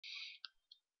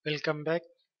Welcome back.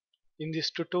 In this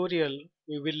tutorial,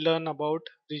 we will learn about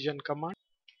region command.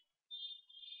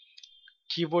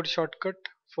 Keyboard shortcut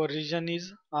for region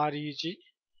is REG,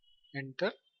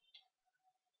 enter.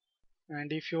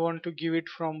 And if you want to give it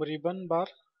from ribbon bar,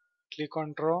 click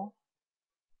on draw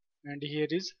and here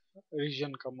is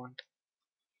region command.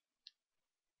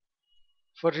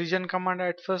 For region command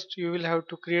at first you will have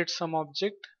to create some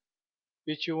object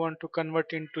which you want to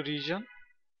convert into region.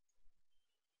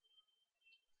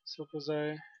 Suppose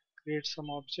I create some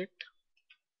object.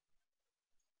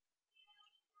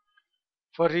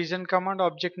 For region command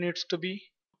object needs to be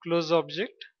close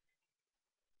object.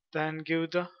 Then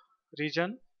give the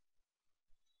region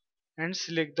and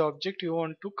select the object you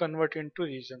want to convert into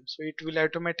region. So it will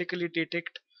automatically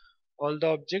detect all the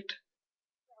object,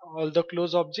 all the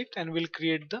close object and will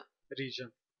create the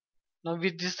region. Now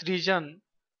with this region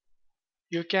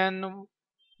you can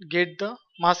get the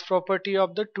mask property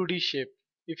of the 2D shape.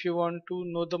 If you want to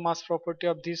know the mask property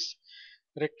of this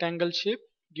rectangle shape,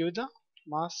 give the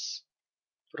mask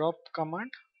prop command,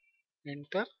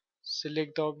 enter,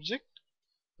 select the object,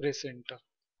 press enter.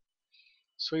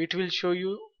 So it will show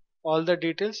you all the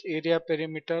details, area,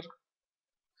 perimeter,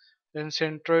 then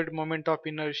centroid, moment of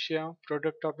inertia,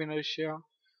 product of inertia.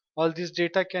 All this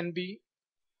data can be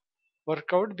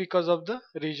worked out because of the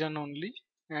region only.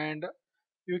 And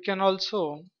you can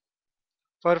also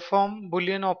perform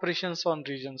boolean operations on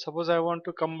region. Suppose I want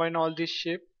to combine all this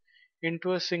shape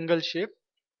into a single shape.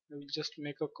 I will just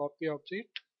make a copy of it.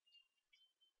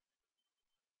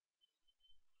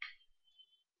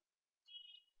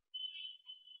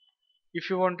 If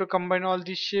you want to combine all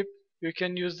this shape, you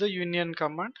can use the union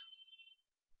command.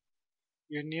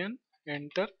 Union,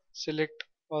 enter, select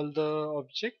all the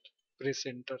object, press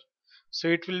enter. So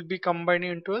it will be combined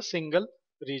into a single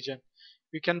region.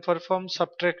 We can perform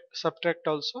subtract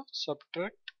also.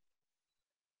 Subtract,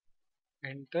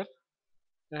 enter,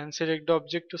 then select the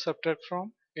object to subtract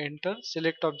from, enter,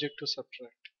 select object to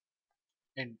subtract,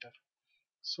 enter.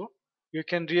 So you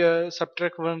can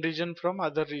subtract one region from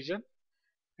other region.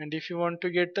 And if you want to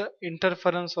get the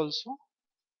interference also,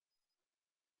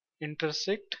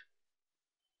 intersect,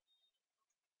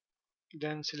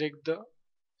 then select the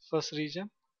first region,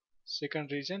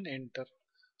 second region, enter.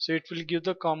 So it will give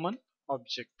the common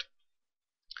object.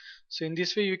 So in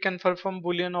this way you can perform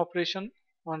boolean operation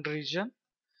on region.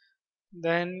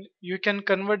 Then you can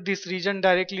convert this region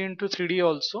directly into 3D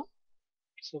also.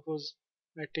 Suppose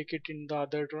I take it in the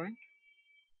other drawing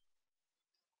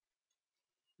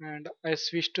and I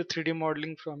switch to 3D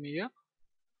modeling from here.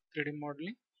 3D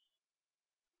modeling.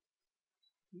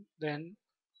 Then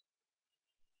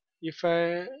if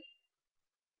I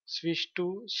switch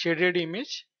to shaded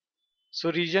image, so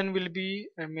region will be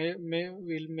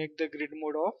will make the grid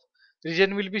mode off.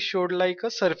 Region will be showed like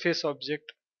a surface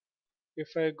object. If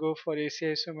I go for AC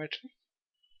isometry,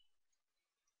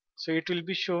 so it will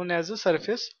be shown as a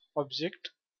surface object.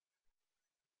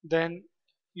 Then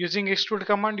using extrude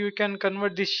command you can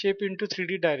convert this shape into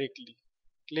 3D directly.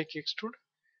 Click extrude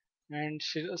and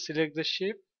select the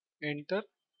shape, enter,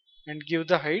 and give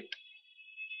the height.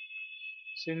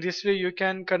 So in this way you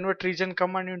can convert region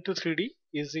command into 3D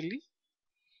easily.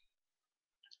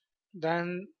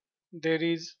 Then there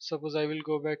is, suppose I will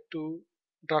go back to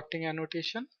drafting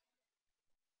annotation.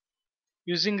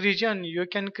 Using region you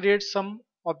can create some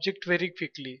object very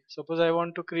quickly. Suppose I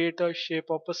want to create a shape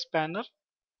of a spanner.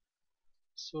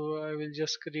 So I will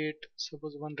just create,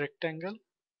 suppose, one rectangle,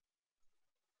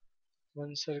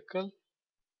 one circle,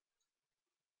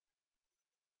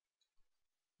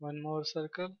 one more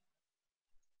circle,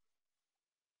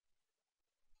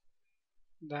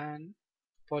 then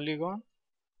polygon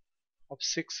of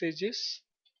 6 edges,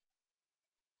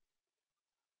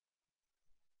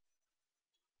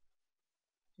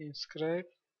 inscribe.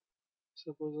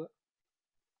 Suppose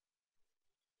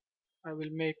I will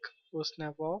make a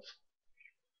snap of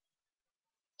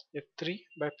F3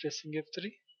 by pressing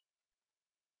F3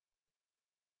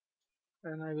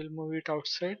 and I will move it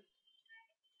outside.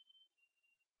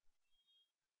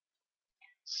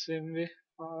 Same way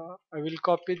I will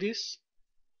copy this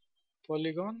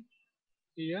polygon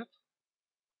here,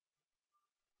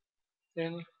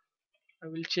 then I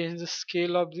will change the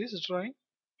scale of this drawing,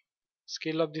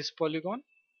 scale of this polygon.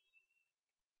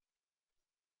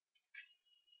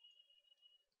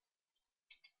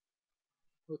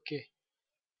 Okay,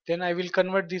 then I will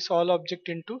convert this all object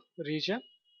into region.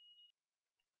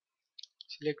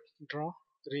 Select draw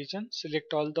region,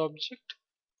 select all the object,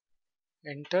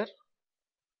 enter,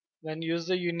 then use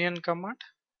the union command,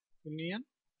 union,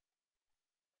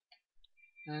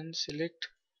 and select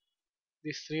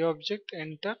these three object,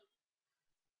 enter,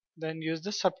 Then use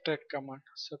the subtract command.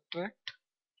 Subtract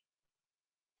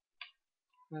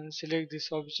and select this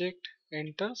object.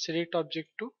 Enter. Select object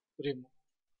to remove.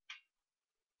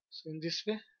 So in this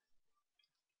way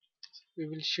we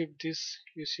will shift this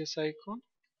UCS icon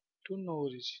to no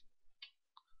origin.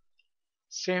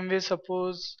 Same way,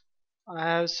 suppose I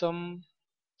have some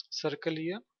circle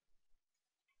here.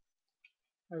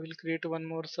 I will create one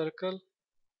more circle,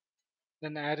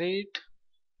 then array it,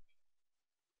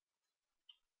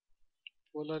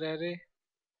 polar array,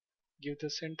 give the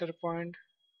center point,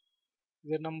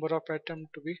 the number of atom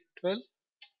to be 12,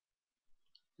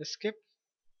 escape.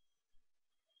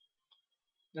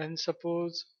 Then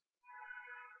suppose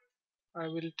I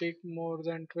will take more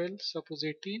than 12, suppose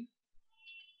 18,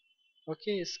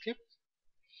 okay, escape.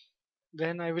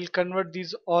 Then I will convert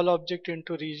these all object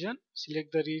into region,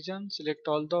 select the region, select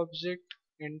all the object,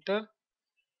 enter,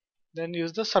 then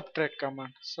use the subtract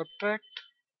command. Subtract,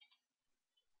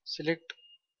 select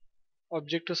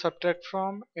object to subtract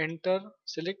from, enter,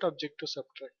 select object to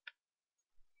subtract,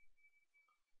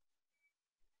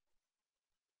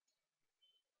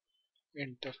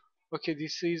 enter. Okay,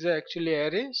 this is actually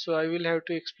array, so I will have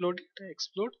to explode it,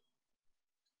 explode,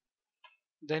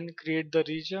 then create the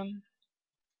region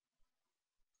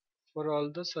for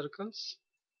all the circles,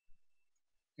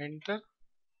 enter,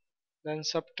 then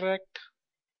subtract,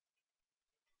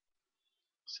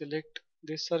 select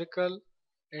this circle,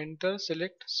 enter,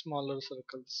 select smaller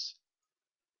circles,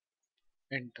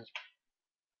 enter.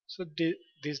 So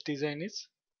this design is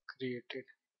created.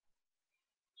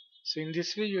 So in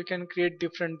this way you can create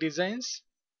different designs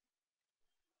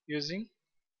using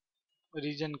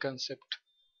region concept.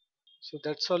 So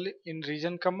that's all in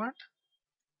region command.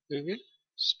 We will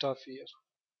stop here.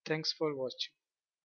 Thanks for watching.